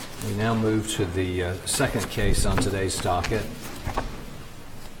We now move to the second case on today's docket,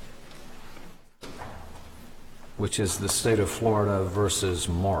 which is the state of Florida versus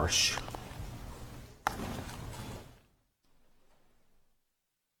Marsh.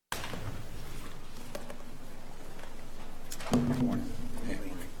 Good morning. Hey,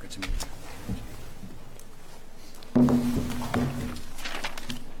 good to meet you.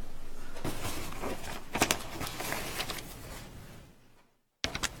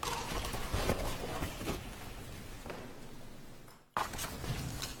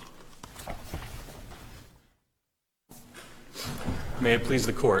 May it please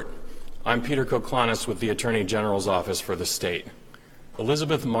the Court. I'm Peter Koklanis with the Attorney General's Office for the state.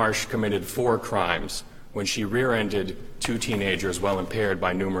 Elizabeth Marsh committed 4 crimes when she rear-ended 2 teenagers while impaired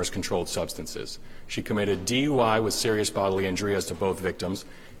by numerous controlled substances. She committed DUI with serious bodily injury as to both victims,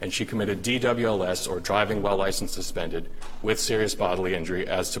 and she committed DWLS, or driving while license suspended, with serious bodily injury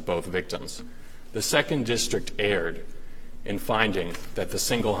as to both victims. The Second District erred in finding that the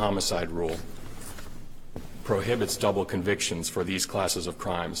single homicide rule prohibits double convictions for these classes of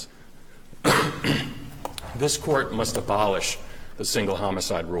crimes. This court must abolish the single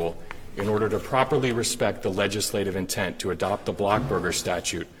homicide rule in order to properly respect the legislative intent to adopt the Blockburger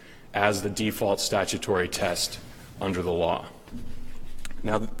statute as the default statutory test under the law.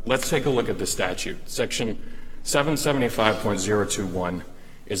 Now, let's take a look at the statute. Section 775.021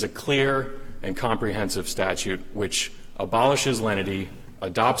 is a clear and comprehensive statute which abolishes lenity,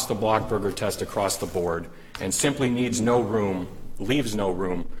 adopts the Blockburger test across the board, and simply leaves no room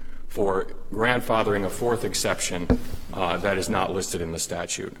for grandfathering a 4th exception that is not listed in the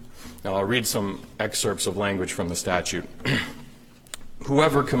statute. Now, I'll read some excerpts of language from the statute.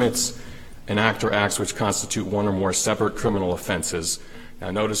 Whoever commits an act or acts which constitute one or more separate criminal offenses.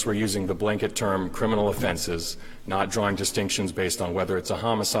 Now, notice we're using the blanket term criminal offenses, not drawing distinctions based on whether it's a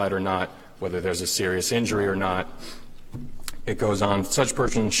homicide or not, whether there's a serious injury or not. It goes on, such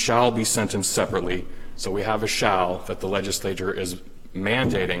person shall be sentenced separately. So we have a shall that the legislature is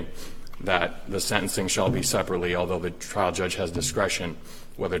mandating that the sentencing shall be separately, although the trial judge has discretion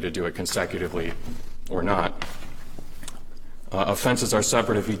whether to do it consecutively or not. Offenses are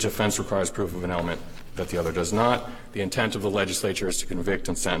separate if each offense requires proof of an element that the other does not. The intent of the legislature is to convict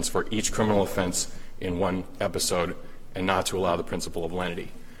and sentence for each criminal offense in one episode and not to allow the principle of lenity.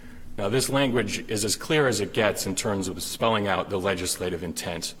 Now, this language is as clear as it gets in terms of spelling out the legislative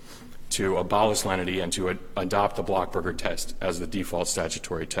intent to abolish lenity and to adopt the Blockburger test as the default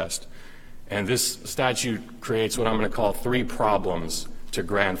statutory test. And this statute creates what I'm going to call 3 problems to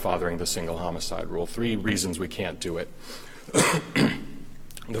grandfathering the single homicide rule, 3 reasons we can't do it.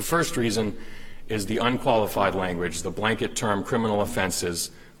 The first reason is the unqualified language, the blanket term criminal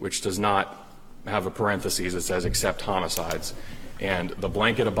offenses, which does not have a parenthesis that says except homicides, and the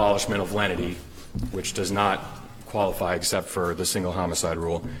blanket abolishment of lenity, which does not qualify except for the single homicide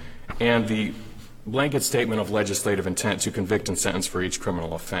rule, and the blanket statement of legislative intent to convict and sentence for each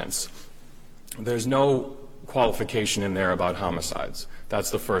criminal offense. There's no qualification in there about homicides. That's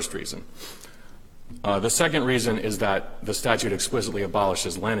the first reason. The second reason is that the statute explicitly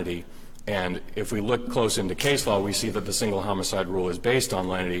abolishes lenity, and if we look close into case law, we see that the single homicide rule is based on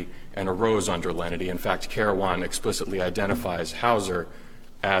lenity and arose under lenity. In fact, Carawan explicitly identifies Hauser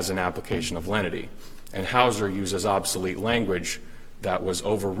as an application of lenity, and Hauser uses obsolete language that was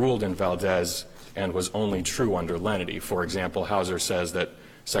overruled in Valdez and was only true under lenity. For example, Hauser says that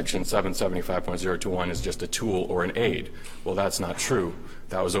Section 775.021 is just a tool or an aid. Well, that's not true.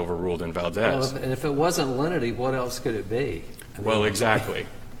 That was overruled in Valdez. Well, and if it wasn't lenity, what else could it be? Well, exactly.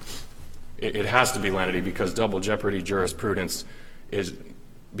 It has to be lenity because double jeopardy jurisprudence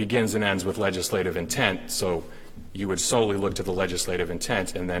begins and ends with legislative intent. So you would solely look to the legislative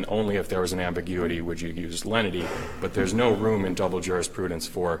intent, and then only if there was an ambiguity would you use lenity. But there's no room in double jurisprudence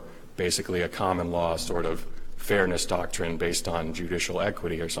for basically a common law sort of fairness doctrine based on judicial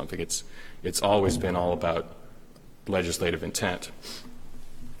equity or something. It's always been all about legislative intent.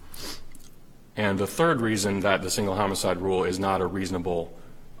 And the third reason that the single homicide rule is not a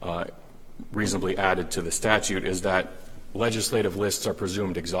reasonably added to the statute is that legislative lists are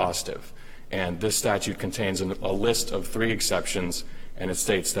presumed exhaustive. And this statute contains a list of 3 exceptions, and it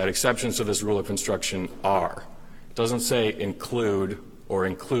states that exceptions to this rule of construction are. It doesn't say include or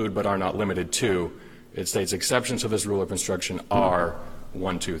include but are not limited to. It states exceptions to this rule of construction are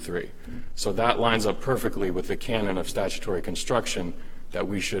 1, 2, 3. So that lines up perfectly with the canon of statutory construction that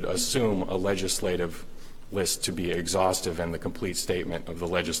we should assume a legislative list to be exhaustive and the complete statement of the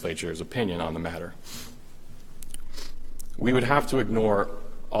legislature's opinion on the matter. We would have to ignore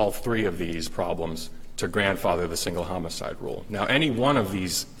all 3 of these problems to grandfather the single homicide rule. Now, any one of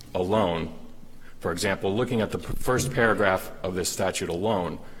these alone, for example, looking at the first paragraph of this statute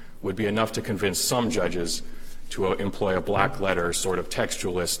alone would be enough to convince some judges to employ a black letter sort of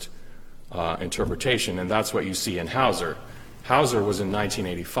textualist interpretation, and that's what you see in Hauser. Hauser was in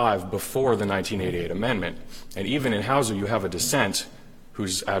 1985 before the 1988 amendment, and even in Hauser you have a dissent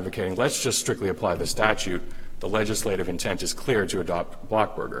who's advocating, let's just strictly apply the statute. The legislative intent is clear to adopt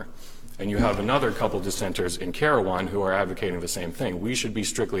Blockberger. And you have another couple dissenters in Carawan who are advocating the same thing. We should be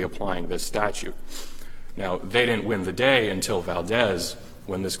strictly applying this statute. Now, they didn't win the day until Valdez,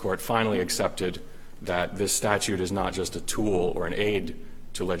 when this court finally accepted that this statute is not just a tool or an aid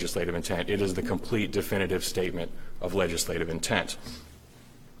to legislative intent. It is the complete definitive statement of legislative intent.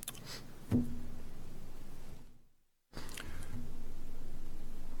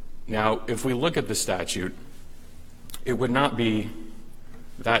 Now, if we look at the statute, it would not be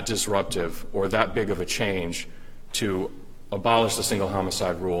that disruptive or that big of a change to abolish the single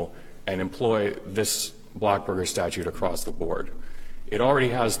homicide rule and employ this Blockberger statute across the board. It already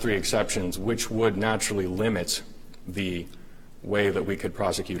has 3 exceptions which would naturally limit the way that we could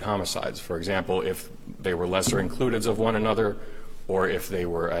prosecute homicides. For example, if they were lesser includeds of one another, or if they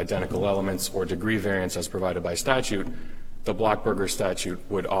were identical elements or degree variance as provided by statute, the Blockberger statute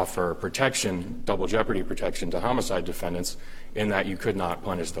would offer protection, double jeopardy protection to homicide defendants in that you could not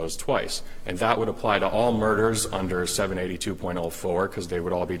punish those twice. And that would apply to all murders under 782.04 because they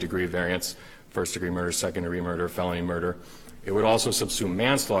would all be degree variance, first degree murder, second degree murder, felony murder. It would also subsume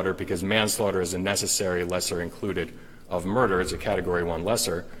manslaughter because manslaughter is a necessary lesser included of murder. It's a category 1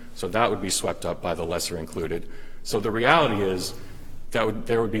 lesser, so that would be swept up by the lesser included. So the reality is that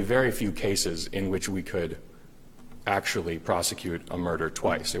there would be very few cases in which we could actually prosecute a murder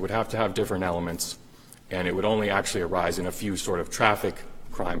twice. It would have to have different elements, and it would only actually arise in a few sort of traffic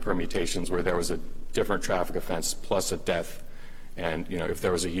crime permutations where there was a different traffic offense plus a death, and if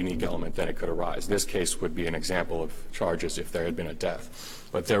there was a unique element, then it could arise. This case would be an example of charges if there had been a death,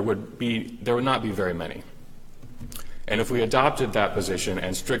 but there would not be very many. And if we adopted that position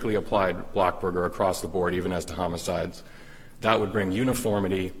and strictly applied Blockberger across the board, even as to homicides, that would bring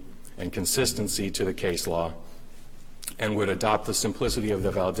uniformity and consistency to the case law and would adopt the simplicity of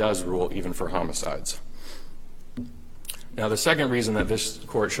the Valdez rule even for homicides. Now, the second reason that this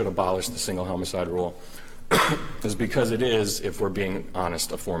court should abolish the single homicide rule is because it is, if we're being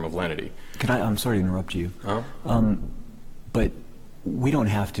honest, a form of lenity. I'm sorry to interrupt you. Huh? But we don't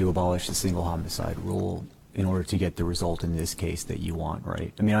have to abolish the single homicide rule in order to get the result in this case that you want,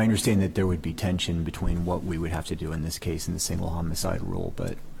 right? I mean, I understand that there would be tension between what we would have to do in this case and the single homicide rule,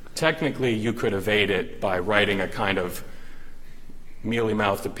 but technically you could evade it by writing a kind of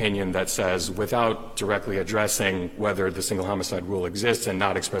mealy-mouthed opinion that says, without directly addressing whether the single homicide rule exists and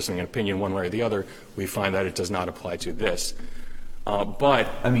not expressing an opinion one way or the other, we find that it does not apply to this. But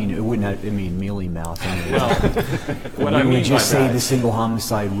I mean, it wouldn't have, mealy-mouthed. well, what I we mean would just by say that, the single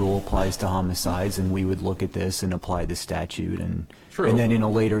homicide rule applies to homicides, and we would look at this and apply the statute, and True. And then in a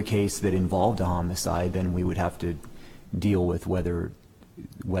later case that involved a homicide, then we would have to deal with whether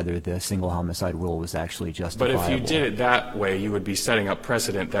the single homicide rule was actually justifiable. but if you did it that way, you would be setting up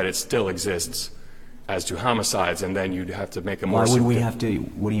precedent that it still exists as to homicides, and then you'd have to make a more... Why would we have to?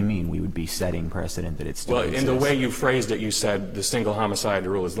 What do you mean? We would be setting precedent that it still Well, exists? in the way you phrased it, you said the single homicide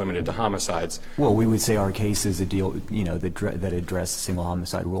rule is limited to homicides. Well, we would say our cases that deal, that address the single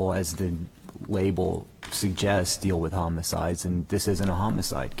homicide rule, as the label suggests, deal with homicides, and this isn't a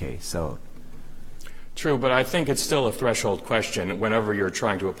homicide case, so... True, but I think it's still a threshold question. Whenever you're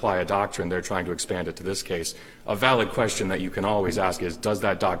trying to apply a doctrine, they're trying to expand it to this case. A valid question that you can always ask is, does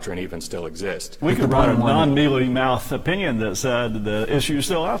that doctrine even still exist? We could write a non-mealy-mouthed opinion that said the issue is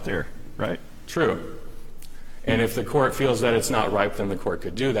still out there, right? True. And if the court feels that it's not ripe, then the court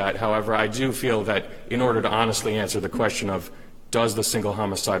could do that. However, I do feel that in order to honestly answer the question of, does the single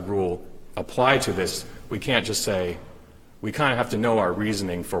homicide rule apply to this, we can't just say, we kind of have to know our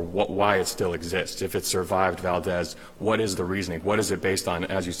reasoning for why it still exists. If it survived Valdez, what is the reasoning? What is it based on?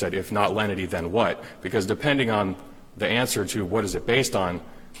 As you said, if not lenity, then what? Because depending on the answer to what is it based on,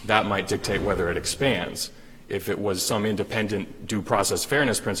 that might dictate whether it expands. If it was some independent due process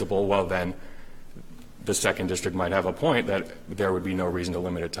fairness principle, well then the second district might have a point that there would be no reason to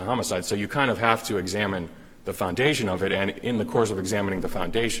limit it to homicide. So you kind of have to examine the foundation of it, and in the course of examining the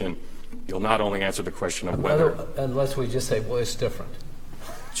foundation, you'll not only answer the question of whether... Unless we just say, well, it's different.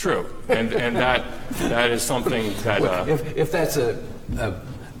 True, and that is something that... If that's a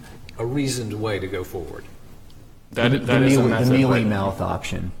reasoned way to go forward. That is a method, the mealy-mouth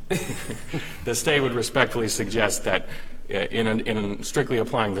option. The state would respectfully suggest that in strictly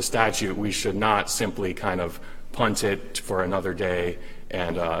applying the statute, we should not simply kind of punt it for another day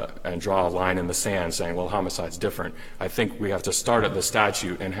and draw a line in the sand saying, well, homicide's different. I think we have to start at the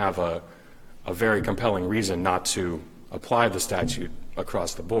statute and have a very compelling reason not to apply the statute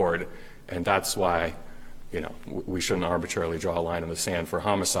across the board, and that's why, we shouldn't arbitrarily draw a line in the sand for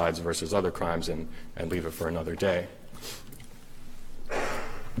homicides versus other crimes and leave it for another day.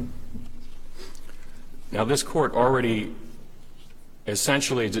 Now, this court already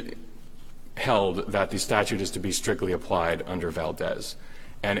essentially held that the statute is to be strictly applied under Valdez.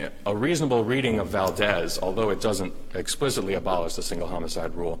 And a reasonable reading of Valdez, although it doesn't explicitly abolish the single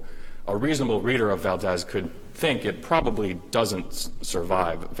homicide rule, a reasonable reader of Valdez could think it probably doesn't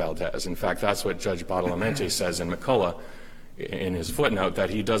survive Valdez. In fact, that's what Judge Badalamenti says in McCullough in his footnote, that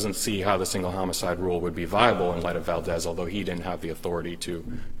he doesn't see how the single homicide rule would be viable in light of Valdez, although he didn't have the authority to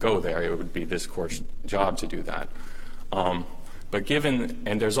go there. It would be this court's job to do that. But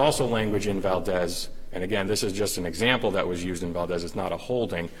and there's also language in Valdez, and again, this is just an example that was used in Valdez, it's not a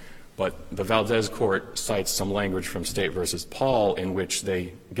holding, but the Valdez court cites some language from State versus Paul in which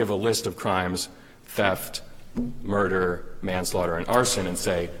they give a list of crimes, theft, murder, manslaughter, and arson, and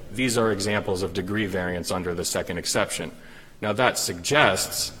say, these are examples of degree variance under the second exception. Now, that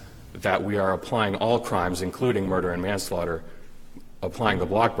suggests that we are applying all crimes, including murder and manslaughter, applying the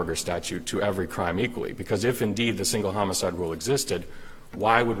Blockberger statute to every crime equally. Because if indeed the single homicide rule existed,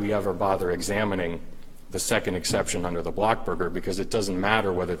 why would we ever bother examining the second exception under the Blockberger? Because it doesn't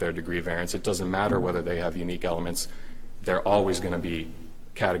matter whether they're degree variance. It doesn't matter whether they have unique elements. They're always going to be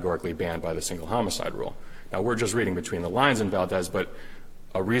categorically banned by the single homicide rule. Now, we're just reading between the lines in Valdez, but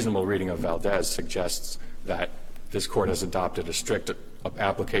a reasonable reading of Valdez suggests that this court has adopted a strict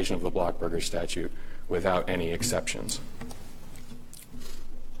application of the Blockberger statute without any exceptions.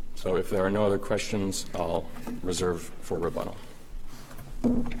 So if there are no other questions, I'll reserve for rebuttal.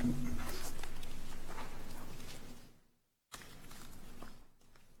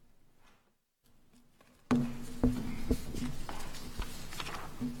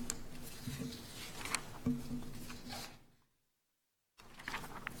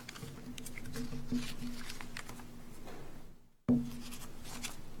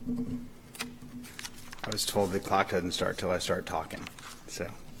 I was told the clock doesn't start till I start talking, so.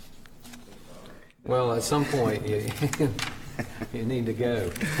 Well, at some point, you need to go.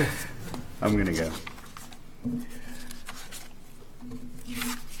 I'm going to go.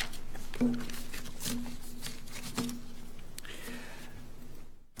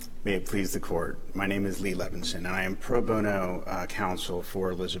 May it please the court. My name is Lee Levinson, and I am pro bono counsel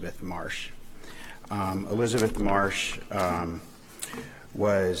for Elizabeth Marsh. Elizabeth Marsh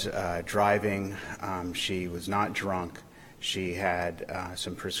was driving. She was not drunk. She had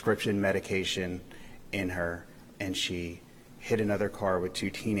some prescription medication in her, and she hit another car with two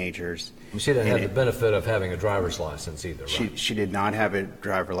teenagers. She didn't have the benefit of having a driver's license either, right? She did not have a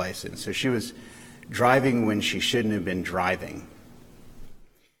driver's license. So she was driving when she shouldn't have been driving.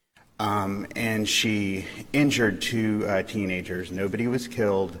 And she injured two teenagers. Nobody was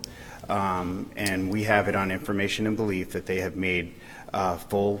killed. And we have it on information and belief that they have made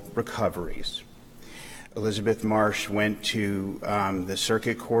full recoveries. Elizabeth Marsh went to the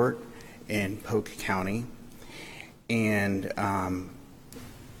circuit court in Polk County and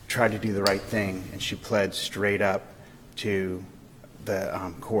tried to do the right thing, and she pled straight up to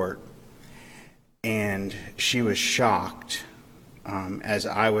the court. And she was shocked, as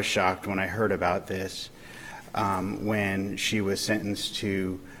I was shocked when I heard about this, when she was sentenced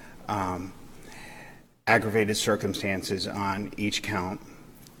to aggravated circumstances on each count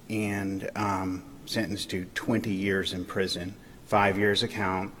and sentenced to 20 years in prison, 5 years a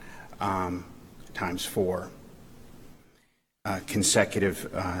count, times 4 consecutive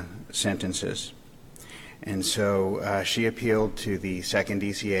sentences. And so she appealed to the second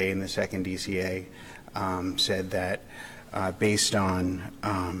DCA, and the second DCA said that based on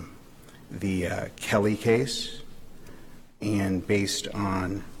the Kelly case and based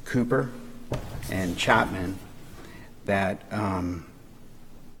on Cooper and Chapman, that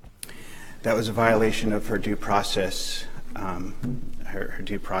that was a violation of her due process, her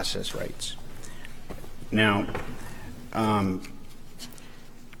due process rights. Now,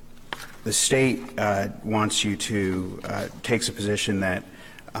 the state wants you to takes a position that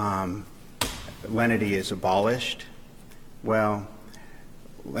lenity is abolished. Well,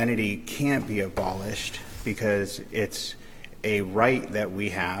 lenity can't be abolished because it's a right that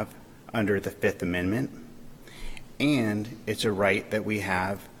we have under the Fifth Amendment, and it's a right that we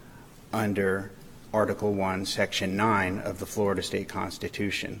have under Article 1, Section 9 of the Florida State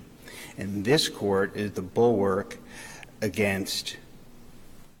Constitution. And this court is the bulwark against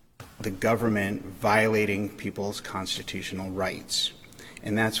the government violating people's constitutional rights.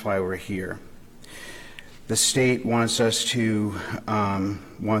 And that's why we're here. The state wants us to,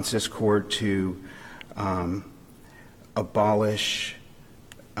 wants this court to abolish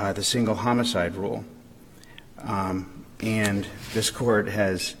the single homicide rule. And this court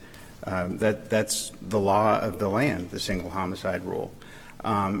has, that's the law of the land, the single homicide rule.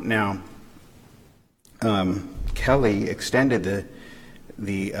 Now, Kelly extended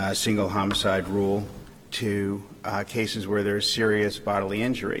the single homicide rule to cases where there's serious bodily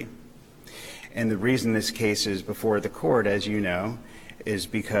injury. And the reason this case is before the court, as you know, is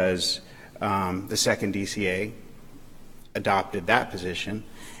because the second DCA adopted that position,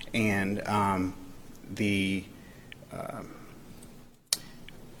 and the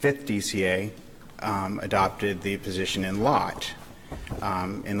fifth DCA adopted the position in Lott,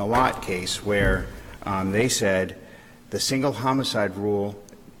 in the Lott case, where they said the single homicide rule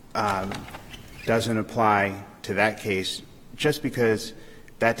doesn't apply to that case just because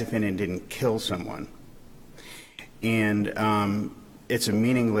that defendant didn't kill someone. And it's a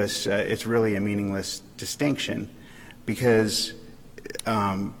meaningless, it's really a meaningless distinction, because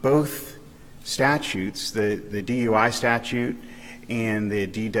both statutes, the DUI statute and the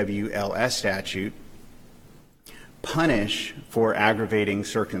DWLS statute, punish for aggravating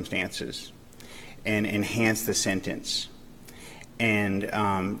circumstances and enhance the sentence. And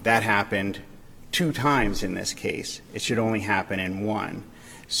that happened 2 times in this case. It should only happen in 1.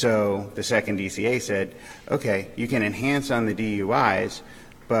 So the second DCA said, okay, you can enhance on the DUIs,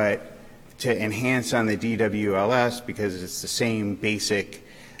 but to enhance on the DWLS, because it's the same basic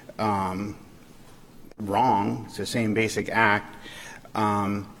wrong, it's the same basic act,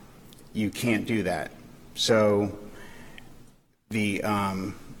 you can't do that. So the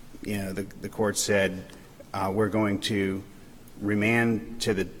the court said we're going to remand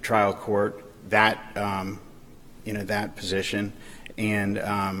to the trial court that that position,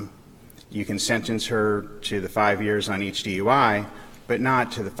 and you can sentence her to the 5 years on each DUI, but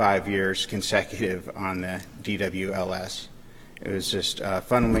not to the 5 years consecutive on the DWLS. It was just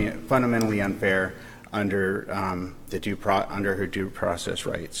fundamentally unfair under under her due process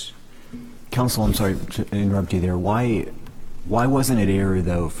rights. Counsel, I'm sorry to interrupt you there. Why wasn't it error,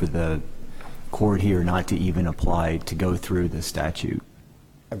 though, for the court here not to even apply to go through the statute?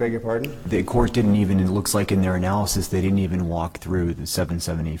 I beg your pardon? The court didn't even, it looks like in their analysis, they didn't even walk through the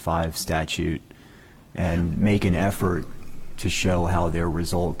 775 statute and make an effort to show how their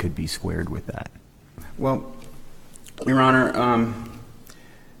result could be squared with that. Well, Your Honor,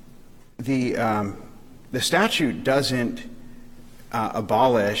 the statute doesn't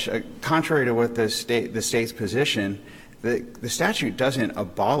abolish, contrary to what the state's position, the statute doesn't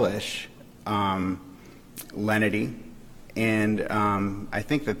abolish lenity, and I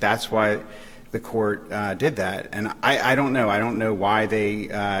think that's why the court did that. And I don't know. I don't know why they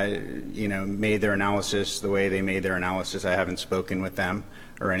made their analysis the way they made their analysis. I haven't spoken with them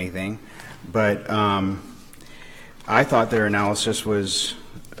or anything, but I thought their analysis was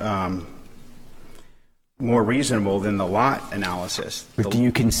more reasonable than the Lott analysis. But do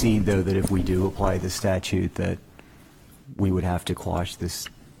you concede, though, that if we do apply the statute that we would have to quash this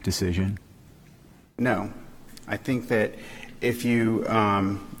decision? No. I think that if you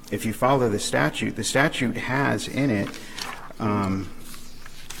follow the statute has in it,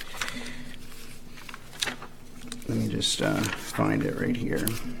 let me just find it right here.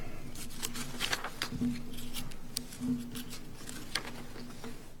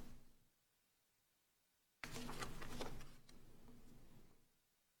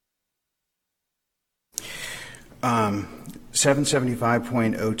 Um,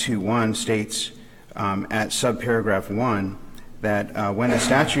 775.021 states at subparagraph 1 that when a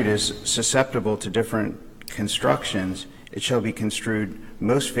statute is susceptible to different constructions, it shall be construed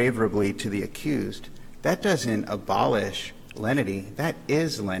most favorably to the accused. That doesn't abolish lenity. That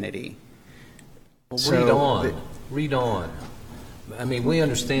is lenity. Well, So read on. I mean, we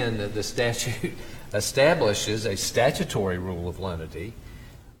understand that the statute establishes a statutory rule of lenity,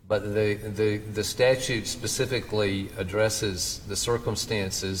 but the statute specifically addresses the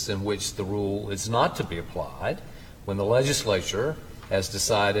circumstances in which the rule is not to be applied. When the legislature has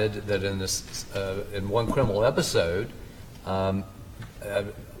decided that in one criminal episode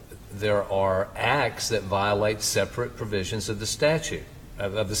there are acts that violate separate provisions of the statute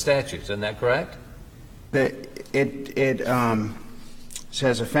of the statutes. Isn't that correct? It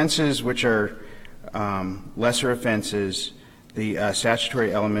says offenses which are lesser offenses, the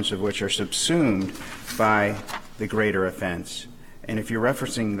statutory elements of which are subsumed by the greater offense. And if you're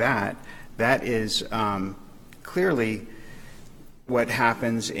referencing that, that is clearly what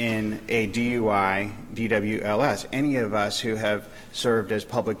happens in a DUI, DWLS. Any of us who have served as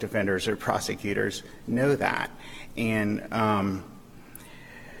public defenders or prosecutors know that. And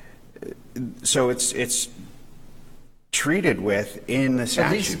so it's treated with in the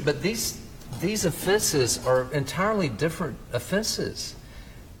statute. But these offenses are entirely different offenses.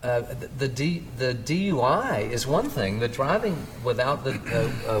 The DUI is one thing. The driving without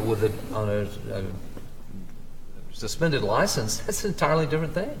on a suspended license, that's an entirely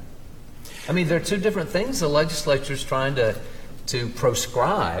different thing. I mean, they're two different things the legislature's trying to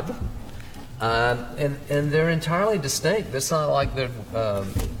proscribe, and they're entirely distinct. It's not like they're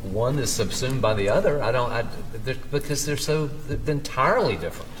one is subsumed by the other. Because they're entirely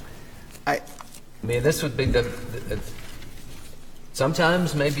different. I mean, this would be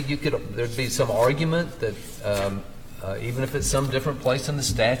sometimes maybe there'd be some argument that even if it's some different place in the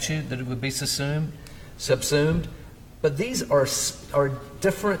statute that it would be subsumed. But these are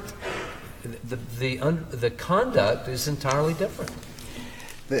different. The conduct is entirely different.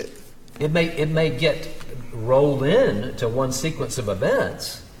 It may get rolled in to one sequence of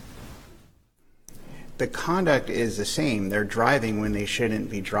events. The conduct is the same. They're driving when they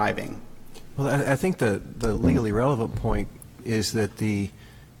shouldn't be driving. Well, I think the legally relevant point is that the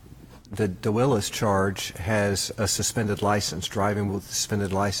DeWillis charge has a suspended license, driving with a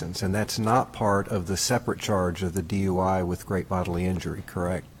suspended license, and that's not part of the separate charge of the DUI with great bodily injury,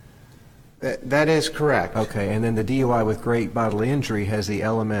 correct? That is correct. Okay, and then the DUI with great bodily injury has the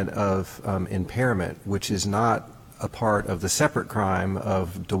element of impairment, which is not a part of the separate crime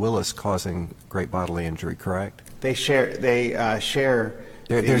of DeWillis causing great bodily injury, correct? They share.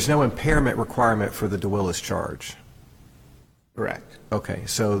 There's no impairment requirement for the DeWillis charge. Correct. Okay,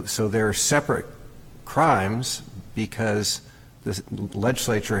 so they're separate crimes because the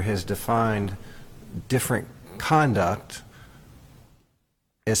legislature has defined different conduct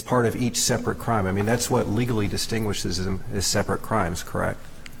as part of each separate crime. I mean, that's what legally distinguishes them as separate crimes, correct?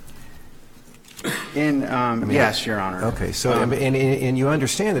 Yes, Your Honor. Okay, so and you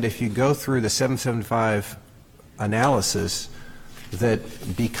understand that if you go through the 775 analysis, that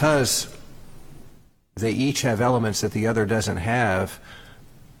because they each have elements that the other doesn't have,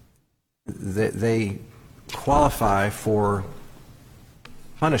 that they qualify for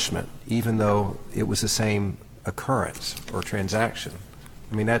punishment, even though it was the same occurrence or transaction.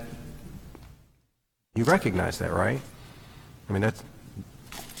 I mean, that you recognize that, right? I mean,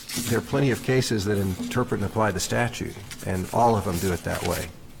 there are plenty of cases that interpret and apply the statute, and all of them do it that way.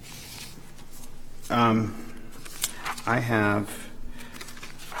 I have.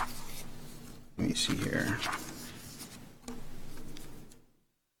 Let me see here.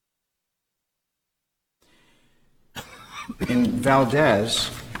 In Valdez,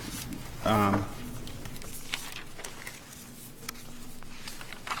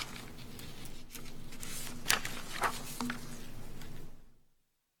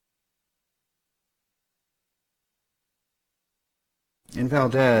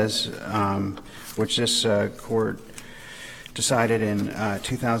 which this court decided in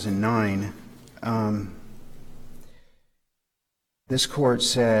 2009, this court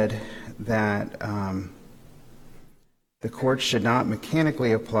said that the court should not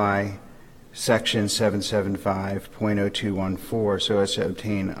mechanically apply Section 775.0214 so as to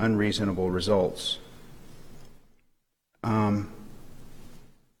obtain unreasonable results. And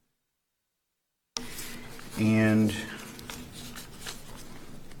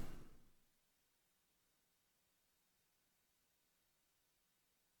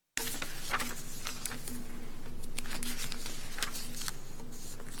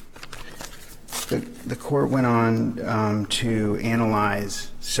the court went on to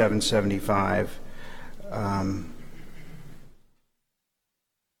analyze 775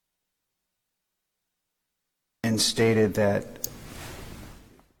 and stated that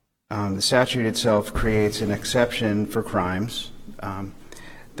the statute itself creates an exception for crimes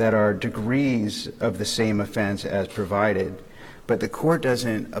that are degrees of the same offense as provided, but the court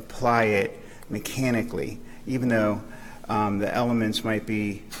doesn't apply it mechanically, even though the elements might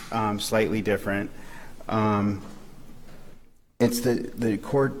be slightly different. It's the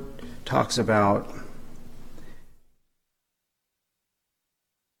court talks about,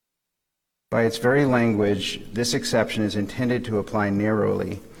 by its very language, this exception is intended to apply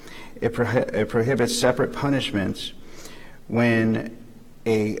narrowly. It prohibits separate punishments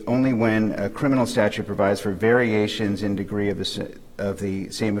only when a criminal statute provides for variations in degree of the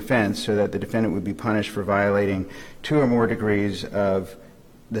same offense, so that the defendant would be punished for violating two or more degrees of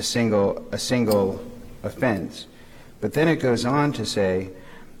a single offense. But then it goes on to say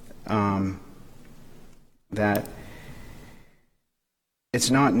that It's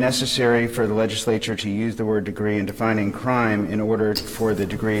not necessary for the legislature to use the word degree in defining crime in order for the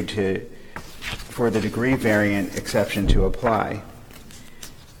degree variant exception to apply.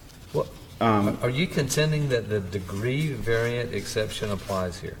 Well, are you contending that the degree variant exception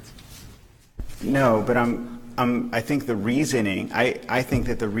applies here? No, but I think the reasoning, I think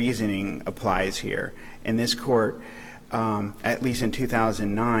that the reasoning applies here. And this court, at least in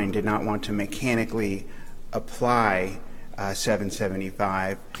 2009, did not want to mechanically apply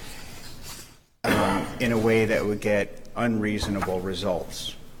 775 in a way that would get unreasonable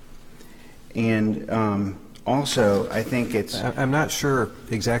results. And also, I think it's... I'm not sure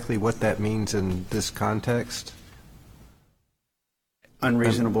exactly what that means in this context.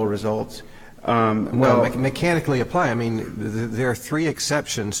 Unreasonable results? Well, mechanically apply. I mean, there are 3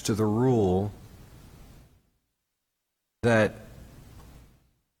 exceptions to the rule that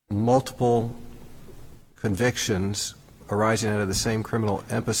multiple convictions arising out of the same criminal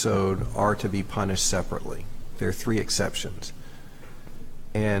episode are to be punished separately. There are 3 exceptions.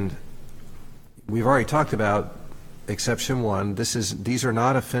 And we've already talked about exception 1. These are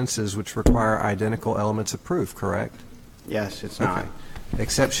not offenses which require identical elements of proof, correct? Yes, it's not. Okay.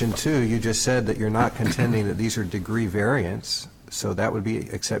 Exception 2, you just said that you're not contending that these are degree variants, so that would be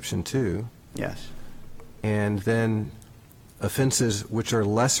exception 2. Yes. And then offenses which are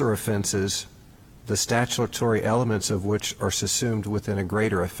lesser offenses, the statutory elements of which are subsumed within a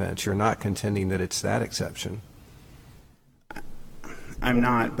greater offense. You're not contending that it's that exception. I'm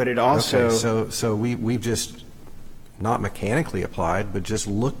not, but it also... Okay, so we've just not mechanically applied, but just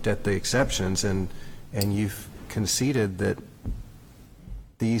looked at the exceptions, and you've conceded that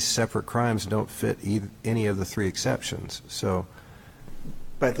these separate crimes don't fit any of the 3 exceptions. So,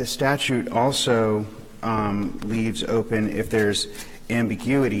 but the statute also leaves open if there's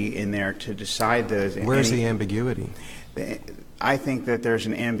ambiguity in there to decide those. Where's the ambiguity? I think that there's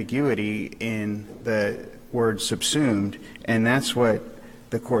an ambiguity in the word subsumed, and that's what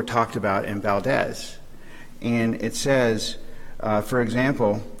the court talked about in Valdez. And it says, for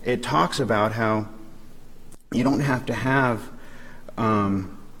example, it talks about how you don't have to have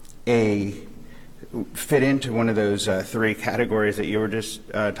fit into one of those 3 categories that you were just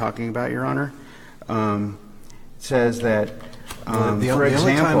talking about, Your Honor. It says that, the for example,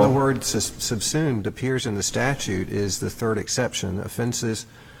 only time the word subsumed appears in the statute is the 3rd exception, offenses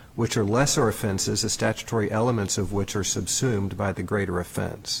which are lesser offenses, the statutory elements of which are subsumed by the greater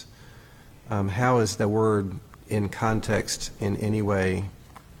offense. How is the word in context in any way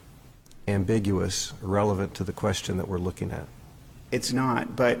ambiguous, relevant to the question that we're looking at? It's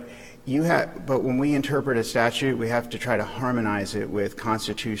not, but when we interpret a statute, we have to try to harmonize it with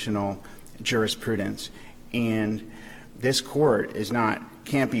constitutional jurisprudence. And this court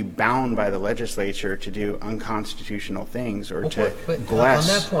can't be bound by the legislature to do unconstitutional things or to bless.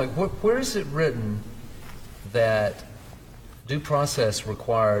 On that point, where is it written that due process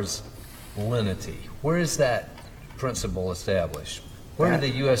requires lenity? Where is that principle established? Where did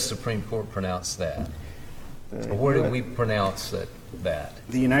the U.S. Supreme Court pronounce that? Or where did we pronounce that?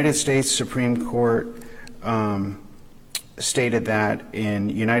 The United States Supreme Court stated that in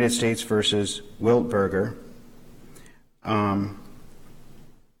United States versus Wiltberger.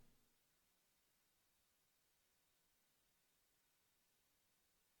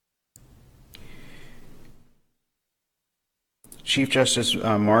 Chief Justice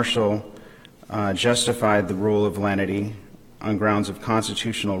Marshall justified the rule of lenity on grounds of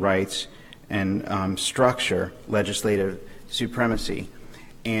constitutional rights and structure, legislative supremacy.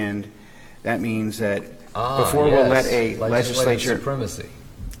 And that means that before we'll let a legislature... supremacy.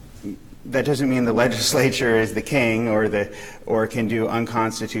 That doesn't mean the legislature is the king or can do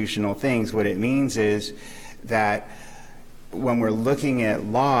unconstitutional things. What it means is that when we're looking at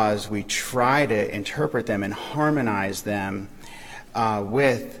laws, we try to interpret them and harmonize them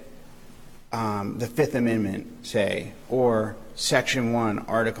with the Fifth Amendment, say, or Section 1,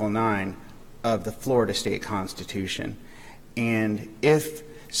 Article 9 of the Florida State Constitution. And if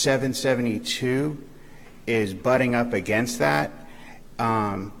 772 is butting up against that,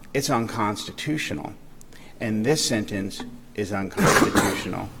 it's unconstitutional. And this sentence is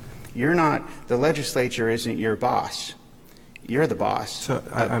unconstitutional. The legislature isn't your boss. You're the boss. So,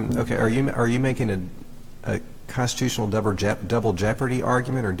 okay, are you making a constitutional double jeopardy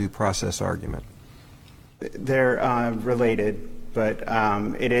argument or due process argument? They're related, but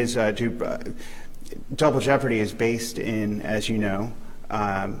it is double jeopardy is based in, as you know,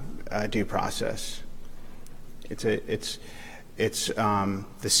 due process. It's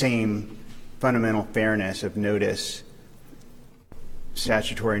the same fundamental fairness of notice,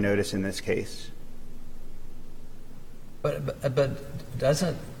 statutory notice in this case. But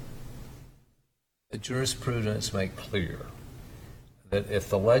doesn't the jurisprudence make clear that if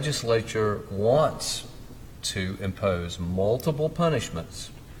the legislature wants to impose multiple punishments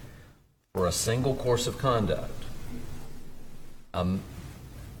for a single course of conduct,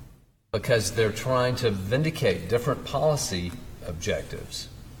 because they're trying to vindicate different policy objectives,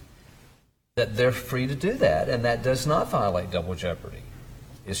 that they're free to do that, and that does not violate double jeopardy.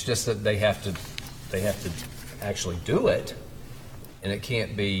 It's just that they have to actually do it, and it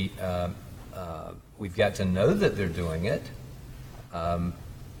can't be. We've got to know that they're doing it. But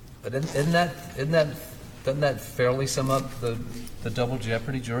doesn't that fairly sum up the double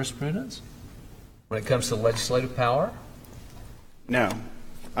jeopardy jurisprudence when it comes to legislative power? No,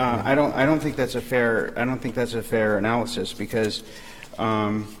 I don't think that's a fair. I don't think that's a fair analysis because,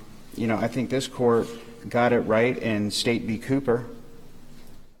 I think this court got it right in State v. Cooper,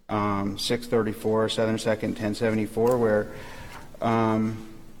 634 Southern 2nd 1074, where.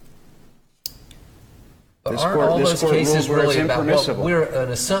 But aren't all those cases really about we're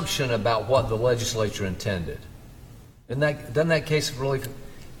an assumption about what the legislature intended? Doesn't that case really,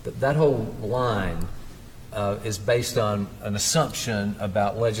 that whole line is based on an assumption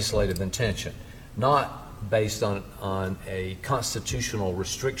about legislative intention, not based on a constitutional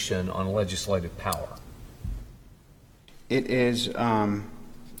restriction on legislative power? It is,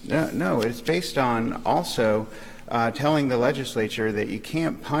 no, it's based on also telling the legislature that you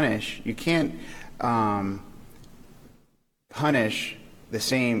can't punish the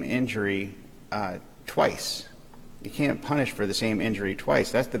same injury twice. You can't punish for the same injury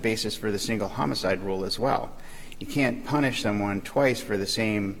twice. That's the basis for the single homicide rule as well. You can't punish someone twice for the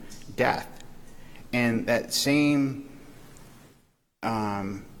same death. And that same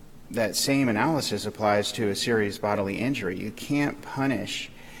analysis applies to a serious bodily injury. You can't punish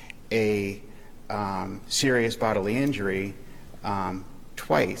a serious bodily injury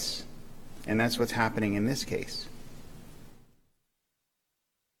twice. And that's what's happening in this case.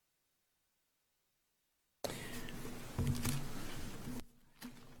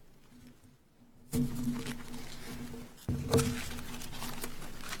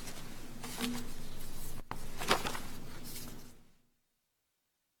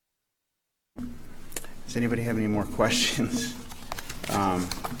 Does anybody have any more questions?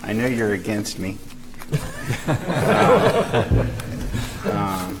 I know you're against me.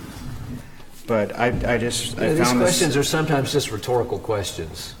 But I these found questions are sometimes just rhetorical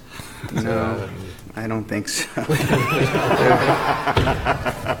questions. No, I don't think so.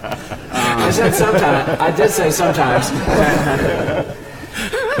 I said sometimes. I did say sometimes.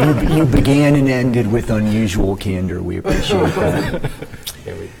 You began and ended with unusual candor. We appreciate that.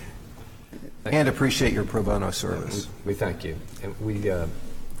 And appreciate your pro bono service. We thank you. And we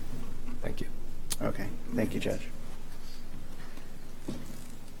thank you. Okay. Thank you, Judge.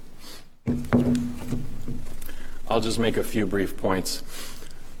 I'll just make a few brief points.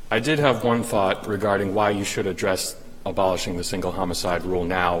 I did have one thought regarding why you should address abolishing the single homicide rule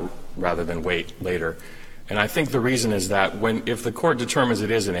now rather than wait later. And I think the reason is that if the court determines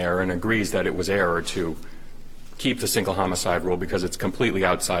it is an error and agrees that it was error to keep the single homicide rule because it's completely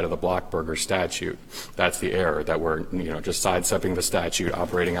outside of the Blockberger statute, that's the error, that we're just sidestepping the statute,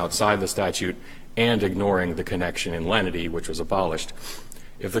 operating outside the statute, and ignoring the connection in lenity, which was abolished.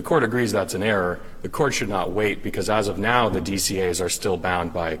 If the court agrees that's an error, the court should not wait because as of now, the DCAs are still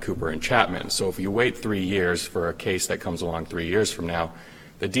bound by Cooper and Chapman. So if you wait 3 years for a case that comes along 3 years from now,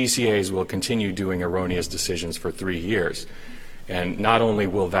 the DCAs will continue doing erroneous decisions for 3 years. And not only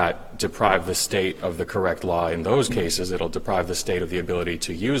will that deprive the state of the correct law in those cases, it'll deprive the state of the ability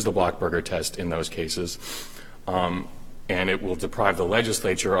to use the Blockberger test in those cases, and it will deprive the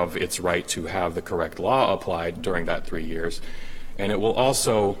legislature of its right to have the correct law applied during that 3 years. And it will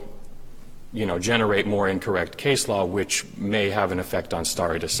also, generate more incorrect case law, which may have an effect on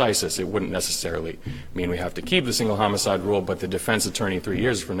stare decisis. It wouldn't necessarily mean we have to keep the single homicide rule, but the defense attorney 3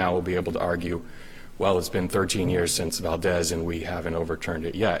 years from now will be able to argue, well, it's been 13 years since Valdez and we haven't overturned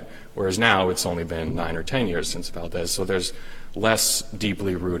it yet. Whereas now it's only been 9 or 10 years since Valdez. So there's less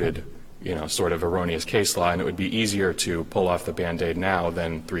deeply rooted, sort of erroneous case law, and it would be easier to pull off the Band-Aid now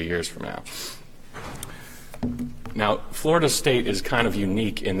than 3 years from now. Now, Florida State is kind of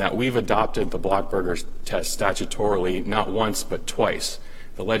unique in that we've adopted the Blockberger test statutorily not once but twice.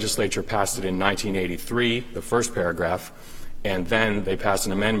 The legislature passed it in 1983, the first paragraph, and then they passed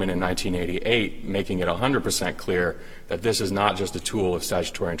an amendment in 1988 making it 100% clear that this is not just a tool of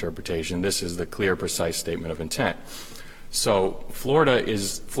statutory interpretation, this is the clear, precise statement of intent. So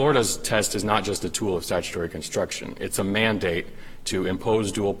Florida's test is not just a tool of statutory construction, it's a mandate to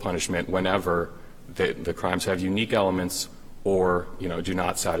impose dual punishment whenever the crimes have unique elements or, do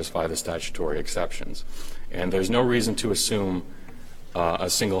not satisfy the statutory exceptions. And there's no reason to assume a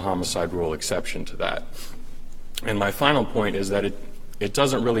single homicide rule exception to that. And my final point is that it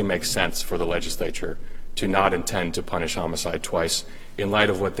doesn't really make sense for the legislature to not intend to punish homicide twice in light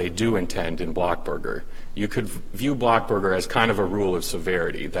of what they do intend in Blockberger. You could view Blockberger as kind of a rule of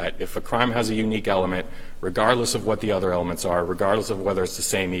severity, that if a crime has a unique element, regardless of what the other elements are, regardless of whether it's the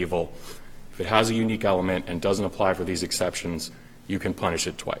same evil, if it has a unique element and doesn't apply for these exceptions, you can punish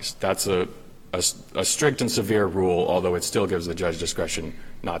it twice. That's a strict and severe rule, although it still gives the judge discretion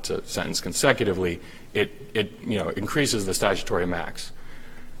not to sentence consecutively. It increases the statutory max.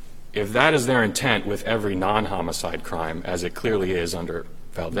 If that is their intent with every non-homicide crime, as it clearly is under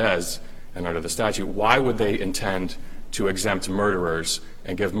Valdez and under the statute, why would they intend to exempt murderers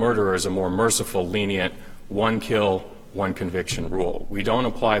and give murderers a more merciful, lenient, one kill, one conviction rule? We don't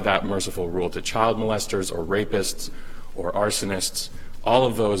apply that merciful rule to child molesters or rapists or arsonists. All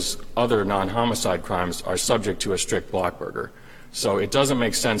of those other non-homicide crimes are subject to a strict Blockberger. So it doesn't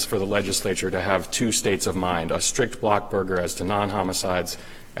make sense for the legislature to have two states of mind, a strict Blockberger as to non-homicides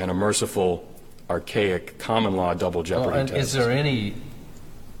and a merciful, archaic, common law double jeopardy and test. is there any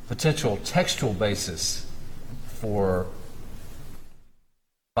potential textual basis for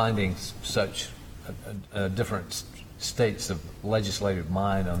finding such different states of legislative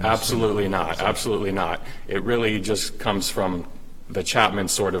mind on this? Absolutely not. Absolutely not. It really just comes from the Chapman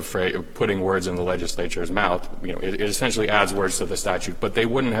sort of phrase, putting words in the legislature's mouth. It essentially adds words to the statute, but they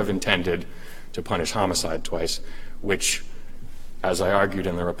wouldn't have intended to punish homicide twice, which, as I argued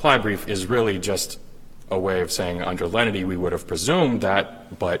in the reply brief, is really just a way of saying under lenity we would have presumed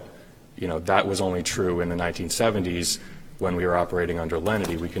that, but that was only true in the 1970s when we were operating under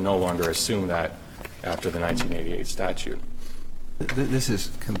lenity. We can no longer assume that after the 1988 statute. This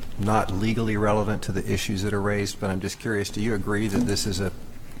is not legally relevant to the issues that are raised, but I'm just curious, do you agree that this is an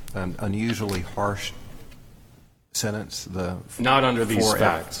unusually harsh sentence? Not under these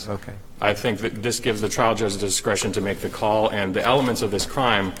facts. Okay. I think that this gives the trial judge the discretion to make the call, and the elements of this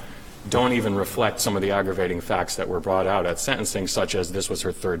crime don't even reflect some of the aggravating facts that were brought out at sentencing, such as this was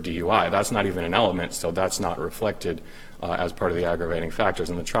her third DUI. That's not even an element, so that's not reflected as part of the aggravating factors.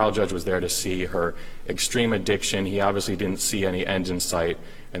 And the trial judge was there to see her extreme addiction. He obviously didn't see any end in sight,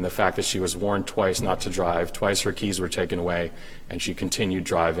 and the fact that she was warned twice not to drive, twice her keys were taken away, and she continued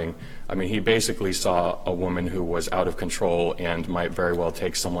driving. I mean, he basically saw a woman who was out of control and might very well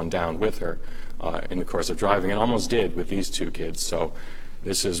take someone down with her in the course of driving, and almost did with these two kids. So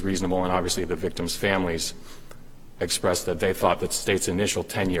this is reasonable, and obviously the victims' families expressed that they thought that the state's initial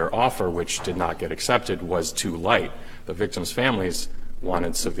 10-year offer, which did not get accepted, was too light. The victims' families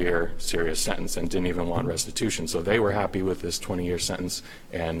wanted severe, serious sentence and didn't even want restitution. So they were happy with this 20-year sentence,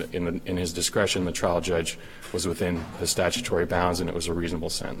 and in his discretion, the trial judge was within the statutory bounds, and it was a reasonable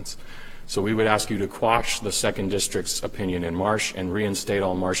sentence. So we would ask you to quash the Second District's opinion in Marsh and reinstate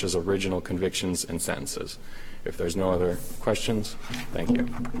all Marsh's original convictions and sentences. If there's no other questions, thank you.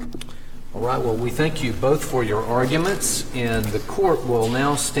 All right, well, we thank you both for your arguments, and the court will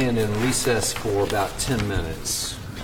now stand in recess for about 10 minutes.